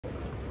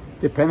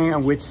depending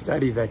on which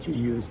study that you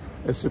use,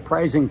 a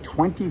surprising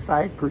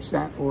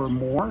 25% or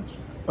more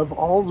of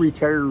all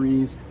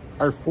retirees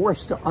are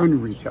forced to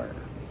unretire.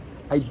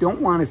 I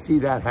don't want to see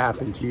that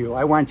happen to you.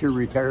 I want your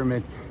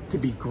retirement to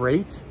be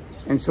great.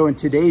 And so in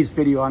today's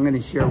video, I'm going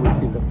to share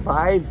with you the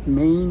 5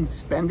 main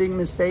spending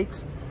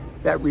mistakes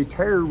that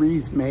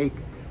retirees make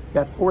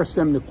that force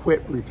them to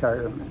quit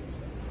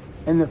retirement.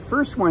 And the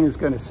first one is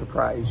going to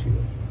surprise you,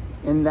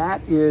 and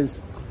that is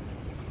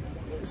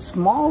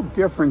small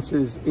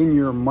differences in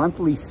your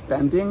monthly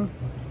spending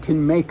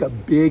can make a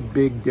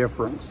big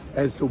difference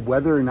as to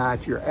whether or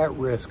not you're at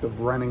risk of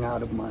running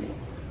out of money.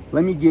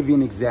 Let me give you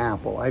an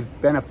example.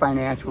 I've been a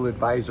financial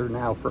advisor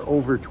now for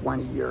over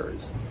 20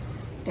 years.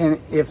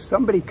 And if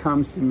somebody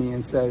comes to me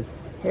and says,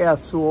 hey,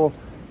 Azul,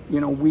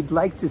 we'd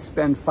like to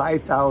spend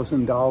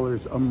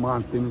 $5,000 a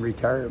month in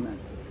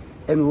retirement.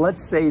 And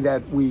let's say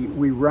that we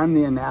run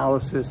the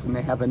analysis and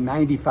they have a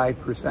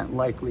 95%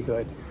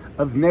 likelihood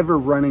of never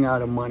running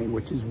out of money,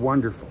 which is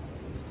wonderful.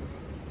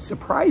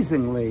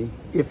 Surprisingly,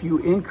 if you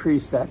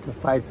increase that to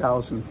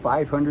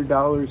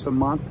 $5,500 a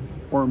month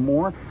or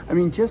more, I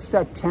mean, just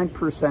that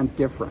 10%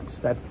 difference,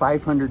 that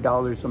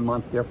 $500 a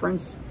month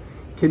difference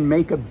can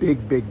make a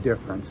big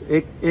difference.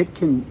 It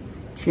can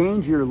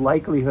change your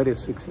likelihood of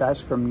success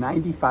from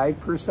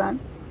 95%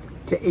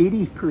 to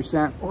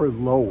 80% or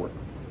lower.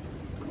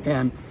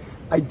 And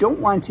I don't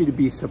want you to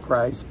be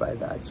surprised by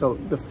that. So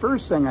the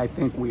first thing I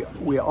think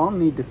we all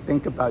need to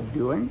think about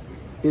doing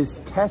is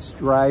test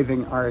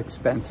driving our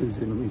expenses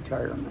in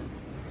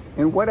retirement.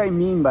 And what I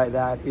mean by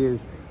that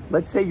is,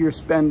 let's say you're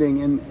spending,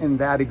 in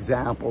that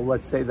example,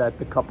 let's say that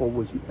the couple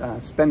was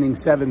spending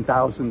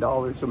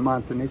 $7,000 a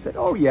month, and they said,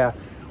 oh yeah,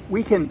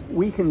 we can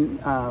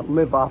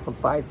live off of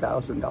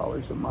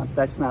 $5,000 a month.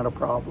 That's not a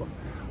problem.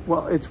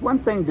 Well, it's one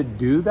thing to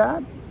do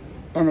that,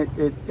 and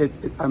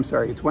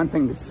it's one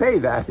thing to say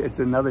that, it's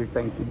another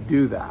thing to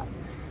do that.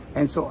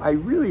 And so I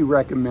really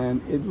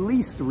recommend at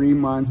least 3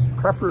 months,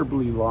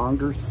 preferably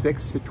longer,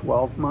 6 to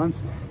 12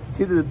 months,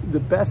 to the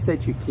best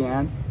that you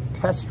can,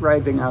 test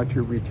driving out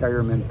your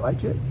retirement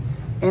budget.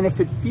 And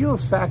if it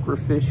feels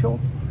sacrificial,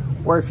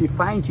 or if you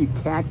find you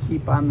can't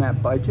keep on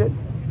that budget,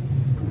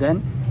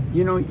 then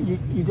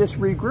you just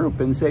regroup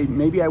and say,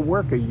 maybe I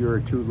work a year or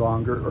 2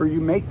 longer, or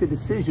you make the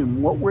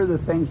decision, what were the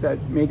things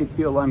that made it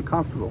feel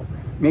uncomfortable?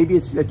 Maybe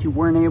it's that you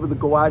weren't able to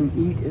go out and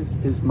eat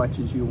as much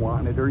as you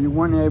wanted, or you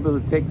weren't able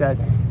to take that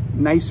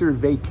nicer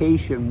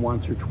vacation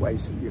once or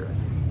twice a year.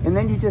 And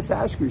then you just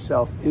ask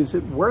yourself, is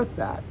it worth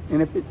that?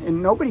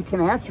 And nobody can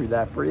answer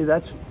that for you.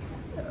 That's,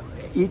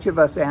 each of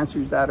us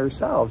answers that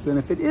ourselves. And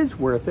if it is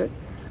worth it,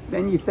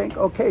 then you think,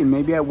 okay,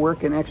 maybe I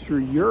work an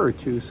extra year or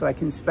 2 so I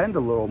can spend a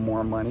little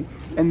more money.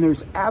 And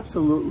there's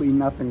absolutely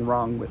nothing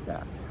wrong with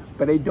that.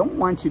 But I don't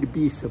want you to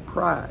be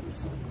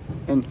surprised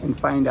and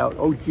find out,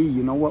 oh gee,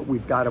 you know what,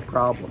 we've got a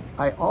problem.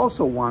 I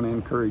also want to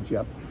encourage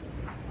you,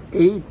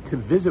 to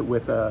visit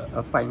with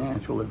a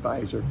financial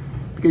advisor,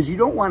 because you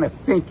don't want to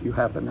think you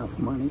have enough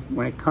money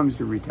when it comes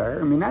to retire.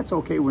 I mean, that's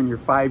okay when you're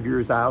 5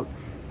 years out,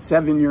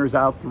 7 years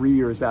out, 3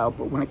 years out,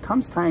 but when it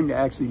comes time to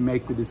actually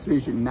make the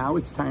decision, now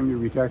it's time to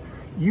retire,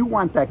 you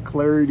want that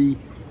clarity,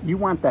 you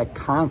want that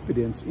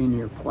confidence in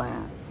your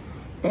plan.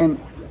 And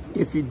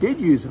if you did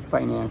use a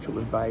financial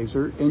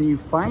advisor and you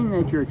find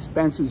that your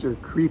expenses are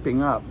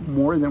creeping up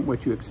more than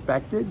what you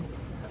expected,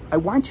 I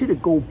want you to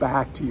go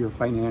back to your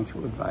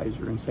financial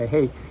advisor and say,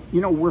 hey,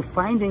 we're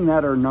finding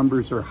that our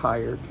numbers are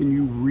higher. Can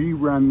you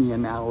rerun the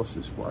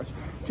analysis for us?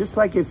 Just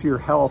like if your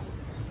health,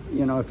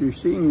 if you're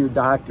seeing your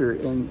doctor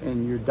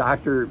and your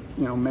doctor,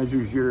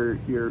 measures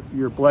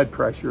your blood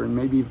pressure, and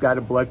maybe you've got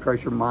a blood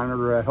pressure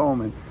monitor at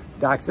home, and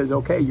doc says,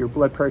 okay, your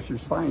blood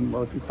pressure's fine.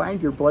 Well, if you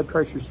find your blood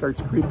pressure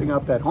starts creeping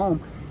up at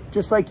home,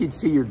 just like you'd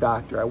see your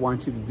doctor, I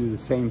want you to do the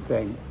same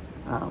thing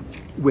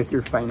with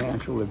your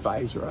financial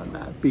advisor on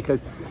that.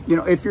 Because,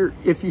 if you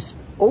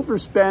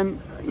overspend,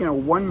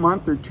 1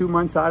 month or 2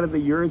 months out of the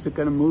year, is it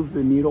going to move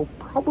the needle?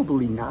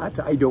 Probably not.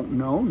 I don't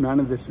know. None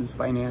of this is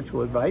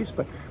financial advice,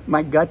 but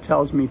my gut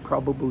tells me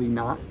probably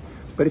not.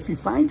 But if you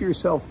find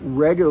yourself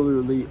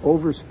regularly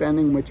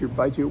overspending what your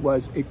budget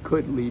was, it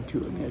could lead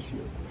to an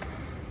issue.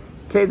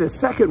 Okay, the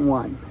second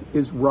one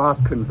is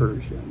Roth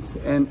conversions.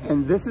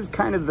 And this is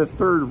kind of the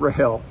third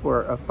rail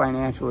for a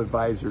financial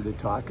advisor to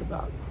talk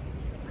about.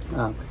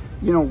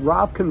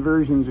 Roth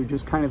conversions are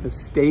just kind of a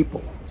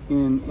staple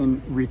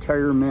in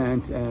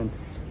retirement and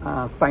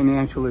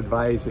financial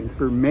advising.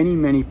 For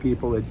many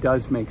people, it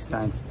does make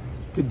sense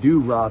to do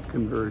Roth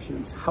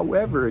conversions.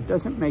 However, it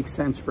doesn't make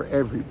sense for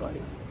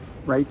everybody,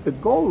 right? The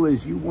goal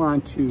is you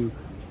want to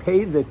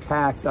pay the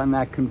tax on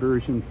that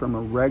conversion from a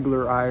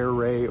regular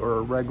IRA or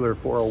a regular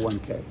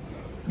 401k.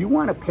 You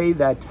want to pay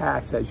that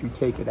tax as you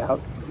take it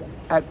out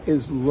at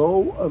as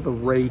low of a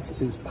rate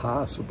as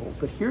possible.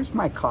 But here's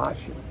my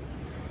caution.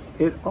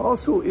 It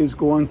also is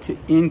going to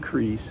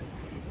increase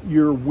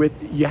you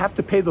have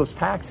to pay those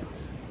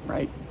taxes,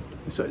 right?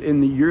 So in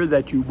the year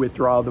that you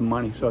withdraw the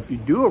money. So if you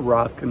do a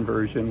Roth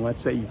conversion,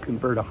 let's say you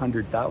convert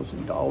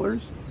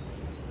 $100,000,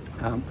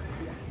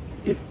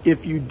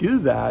 if you do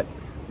that,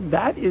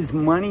 that is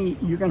money,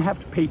 you're gonna have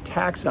to pay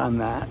tax on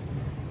that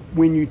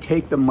when you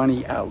take the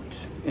money out.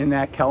 In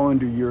that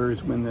calendar year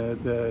is when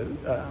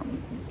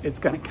it's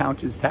gonna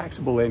count as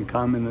taxable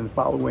income, and then the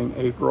following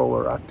April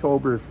or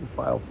October, if you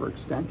file for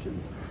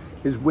extensions,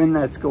 is when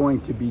that's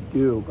going to be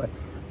due. But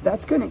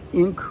that's gonna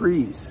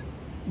increase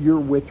your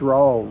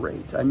withdrawal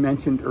rates. I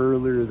mentioned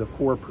earlier the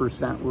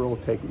 4% rule,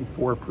 taking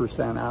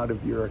 4% out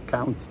of your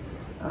account.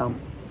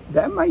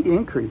 That might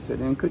increase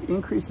it, and could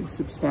increase it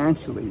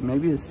substantially,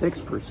 maybe to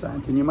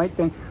 6%. And you might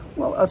think,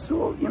 well,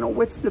 Azul, you know,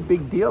 what's the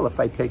big deal if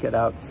I take it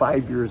out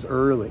 5 years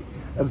early?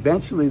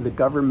 Eventually the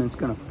government's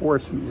gonna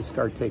force me to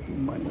start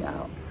taking money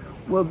out.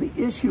 Well, the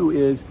issue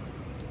is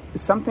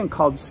something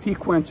called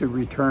sequence of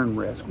return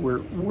risk, where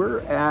we're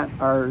at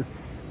our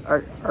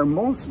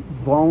most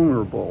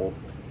vulnerable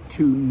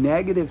to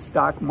negative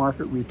stock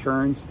market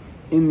returns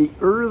in the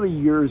early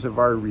years of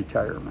our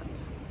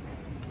retirement.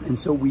 And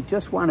so we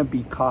just want to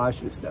be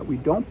cautious that we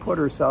don't put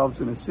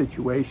ourselves in a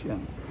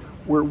situation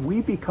where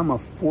we become a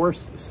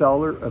forced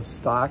seller of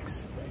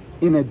stocks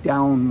in a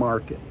down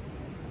market.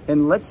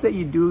 And let's say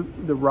you do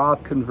the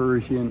Roth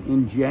conversion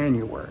in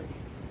January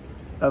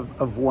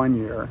of 1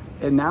 year,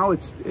 and now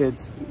it's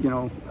you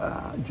know,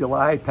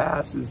 July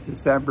passes,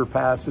 December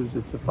passes,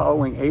 it's the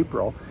following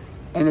April,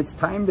 and it's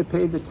time to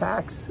pay the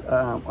tax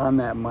on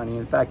that money.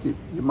 In fact, you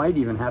might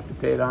even have to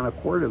pay it on a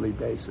quarterly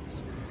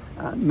basis.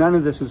 None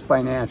of this is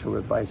financial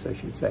advice, I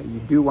should say. You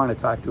do want to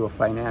talk to a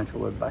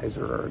financial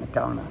advisor or an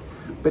accountant.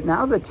 But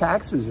now the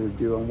taxes are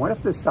due, and what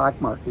if the stock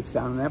market's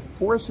down? And that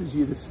forces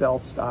you to sell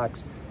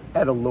stocks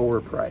at a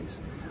lower price.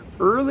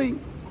 Early,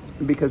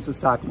 because the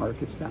stock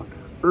market's down,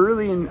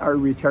 early in our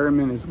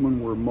retirement is when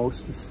we're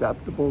most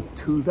susceptible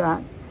to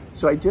that.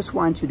 So I just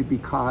want you to be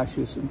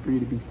cautious and for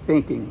you to be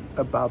thinking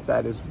about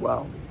that as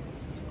well.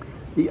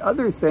 The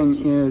other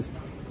thing is,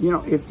 you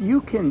know, if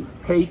you can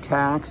pay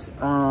tax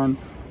on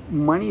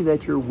money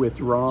that you're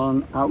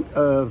withdrawing out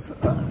of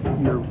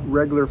your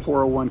regular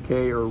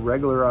 401k or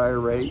regular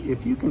IRA,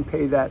 if you can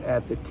pay that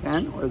at the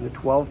 10 or the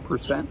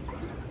 12%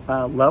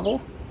 level,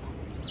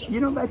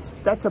 you know,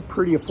 that's a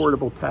pretty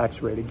affordable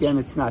tax rate. Again,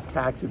 it's not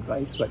tax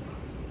advice, but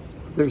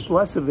there's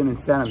less of an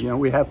incentive. You know,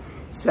 we have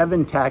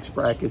 7 tax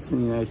brackets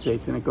in the United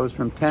States, and it goes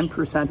from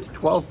 10% to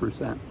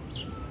 12%,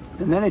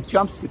 and then it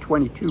jumps to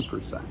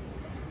 22%.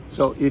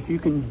 So if you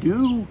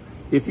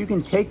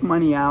can take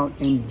money out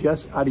and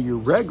just out of your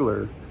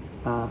regular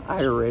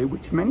IRA,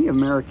 which many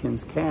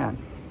Americans can,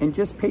 and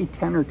just pay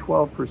 10 or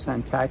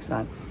 12% tax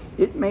on,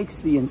 it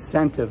makes the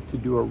incentive to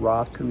do a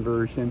Roth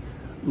conversion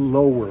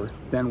lower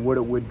than what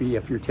it would be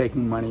if you're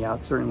taking money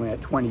out, certainly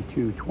at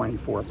 22,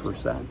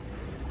 24%.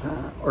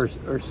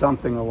 Or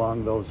something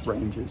along those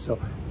ranges. So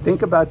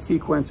think about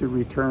sequence of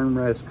return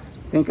risk,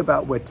 think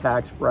about what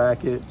tax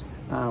bracket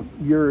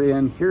you're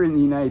in. Here in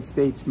the United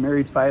States,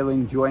 married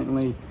filing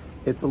jointly,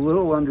 it's a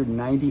little under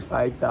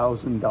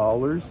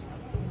 $95,000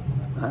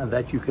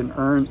 that you can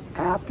earn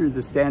after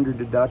the standard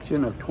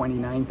deduction of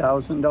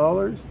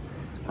 $29,000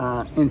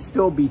 and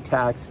still be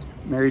taxed,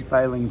 married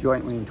filing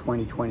jointly in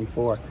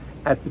 2024,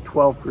 at the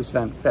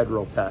 12%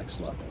 federal tax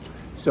level.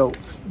 So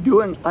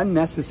doing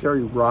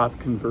unnecessary Roth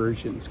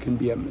conversions can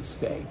be a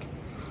mistake.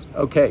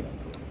 Okay,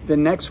 the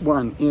next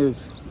one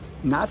is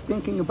not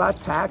thinking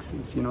about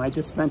taxes. You know, I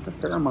just spent a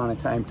fair amount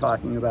of time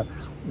talking about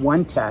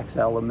one tax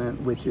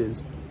element, which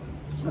is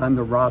on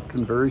the Roth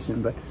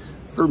conversion. But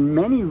for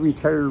many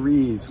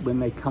retirees, when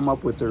they come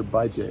up with their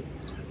budget,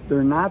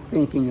 they're not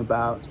thinking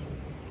about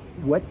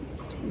what's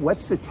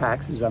the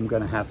taxes I'm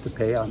going to have to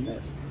pay on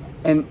this.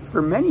 And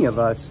for many of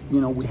us,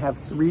 you know, we have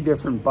 3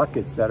 different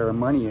buckets that our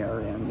money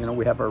are in. You know,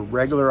 we have our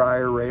regular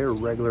IRA or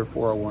regular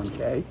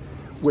 401k,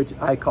 which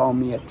I call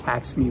me a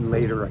tax me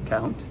later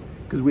account,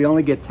 because we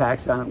only get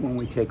taxed on it when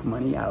we take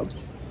money out.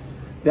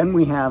 Then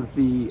we have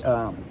the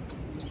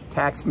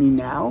tax me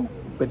now,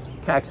 but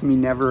tax me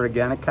never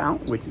again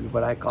account, which is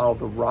what I call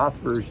the Roth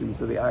versions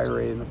of the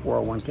IRA and the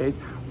 401ks.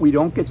 We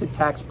don't get the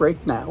tax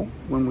break now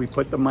when we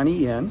put the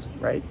money in,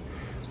 right?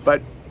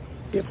 But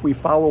if we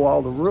follow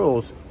all the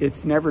rules,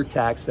 it's never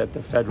taxed at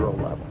the federal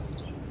level.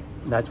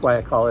 That's why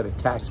I call it a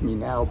tax me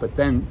now, but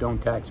then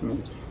don't tax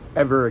me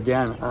ever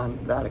again on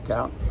that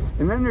account.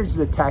 And then there's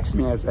the tax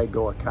me as I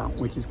go account,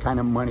 which is kind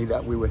of money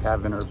that we would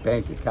have in our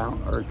bank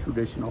account or a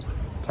traditional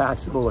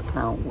taxable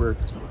account where,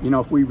 you know,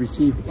 if we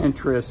receive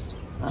interest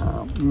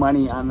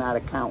money on that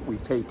account, we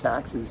pay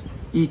taxes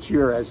each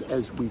year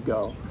as we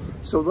go.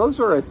 So those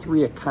are our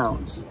 3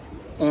 accounts.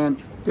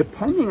 And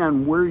depending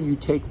on where you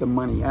take the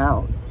money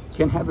out,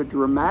 can have a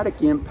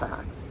dramatic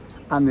impact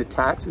on the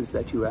taxes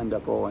that you end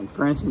up owing.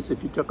 For instance,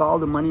 if you took all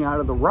the money out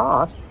of the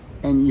Roth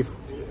and you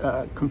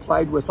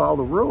complied with all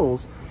the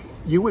rules,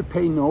 you would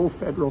pay no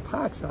federal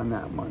tax on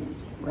that money,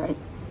 right?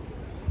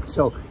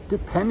 So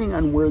depending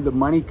on where the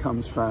money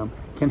comes from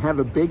can have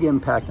a big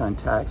impact on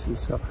taxes.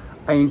 So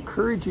I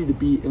encourage you to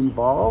be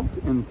involved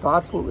and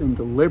thoughtful and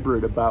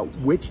deliberate about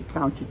which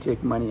account you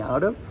take money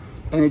out of.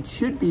 And it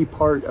should be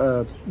part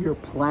of your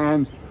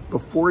plan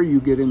before you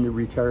get into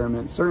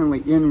retirement, certainly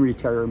in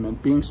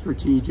retirement, being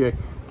strategic,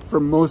 for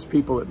most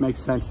people, it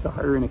makes sense to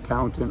hire an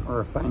accountant or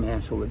a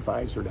financial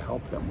advisor to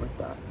help them with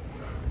that.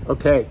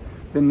 Okay,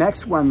 the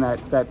next one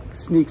that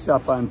sneaks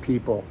up on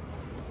people,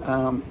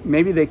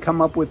 maybe they come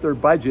up with their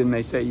budget and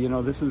they say, you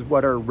know, this is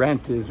what our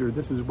rent is, or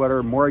this is what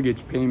our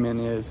mortgage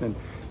payment is, and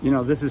you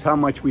know, this is how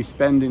much we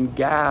spend in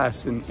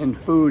gas and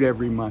food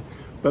every month.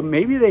 But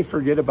maybe they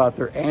forget about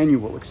their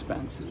annual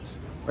expenses,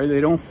 or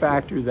they don't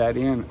factor that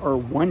in, or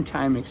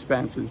one-time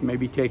expenses,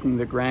 maybe taking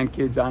the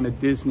grandkids on a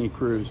Disney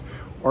cruise,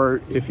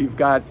 or if you've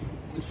got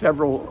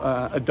several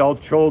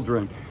adult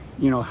children,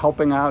 you know,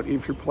 helping out,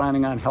 if you're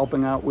planning on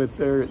helping out with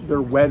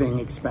their wedding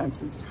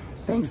expenses.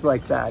 Things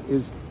like that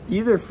is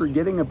either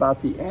forgetting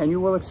about the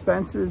annual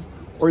expenses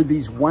or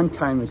these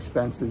one-time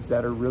expenses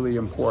that are really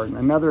important.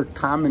 Another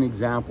common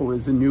example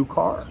is a new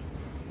car.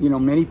 You know,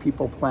 many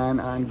people plan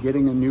on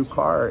getting a new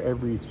car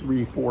every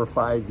 3, 4,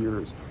 5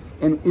 years.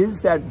 And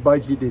is that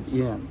budgeted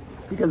in?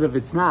 Because if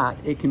it's not,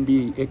 it can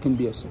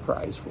be a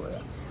surprise for you.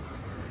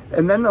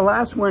 And then the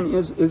last one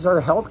is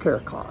our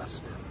healthcare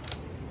cost.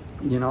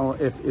 You know,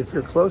 if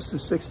you're close to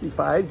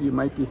 65, you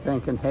might be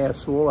thinking, hey,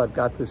 Azul, I've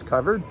got this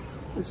covered.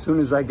 As soon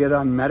as I get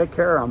on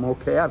Medicare, I'm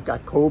okay. I've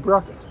got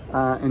COBRA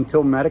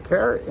until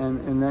Medicare,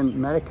 and then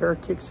Medicare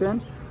kicks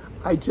in.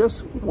 I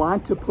just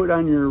want to put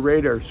on your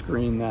radar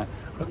screen that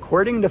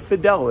according to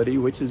Fidelity,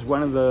 which is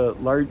one of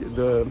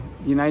the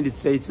United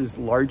States'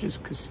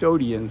 largest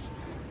custodians,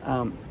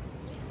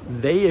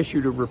 they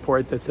issued a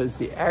report that says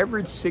the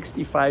average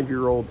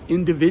 65-year-old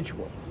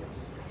individual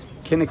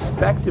can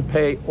expect to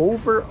pay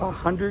over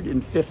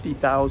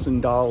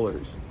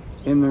 $150,000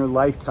 in their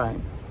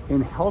lifetime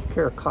in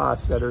healthcare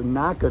costs that are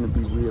not going to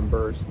be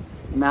reimbursed,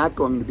 not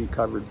going to be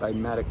covered by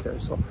Medicare.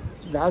 So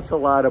that's a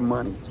lot of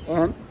money.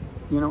 And,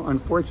 you know,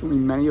 unfortunately,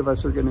 many of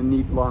us are going to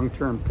need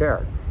long-term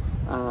care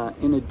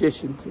in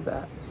addition to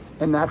that.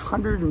 And that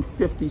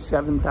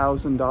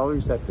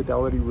 $157,000 that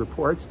Fidelity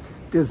reports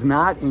does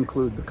not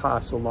include the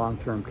cost of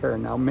long-term care.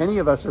 Now, many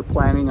of us are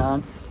planning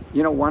on,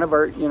 you know, one of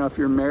our, you know, if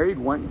you're married,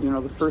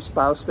 the first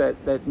spouse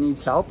that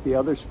needs help, the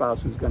other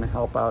spouse is going to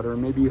help out, or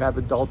maybe you have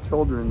adult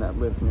children that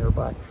live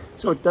nearby.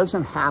 So it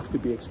doesn't have to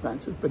be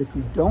expensive, but if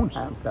you don't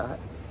have that,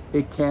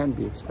 it can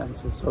be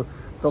expensive. So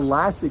the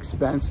last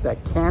expense that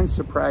can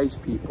surprise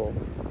people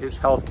is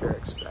healthcare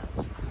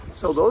expense.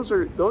 So those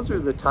are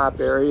the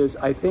top areas.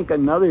 I think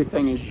another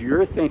thing is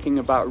you're thinking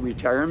about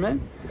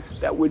retirement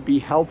that would be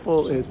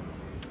helpful is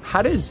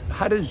how does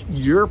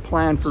your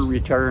plan for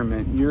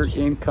retirement, your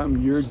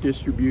income, your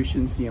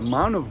distributions, the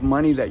amount of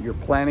money that you're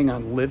planning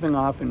on living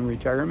off in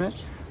retirement,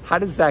 how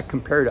does that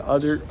compare to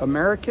other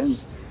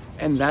Americans?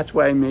 And that's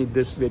why I made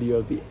this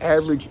video, the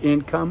average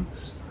income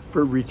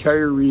for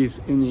retirees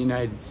in the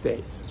United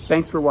States.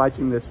 Thanks for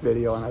watching this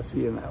video, and I'll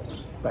see you in that one.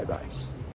 Bye-bye.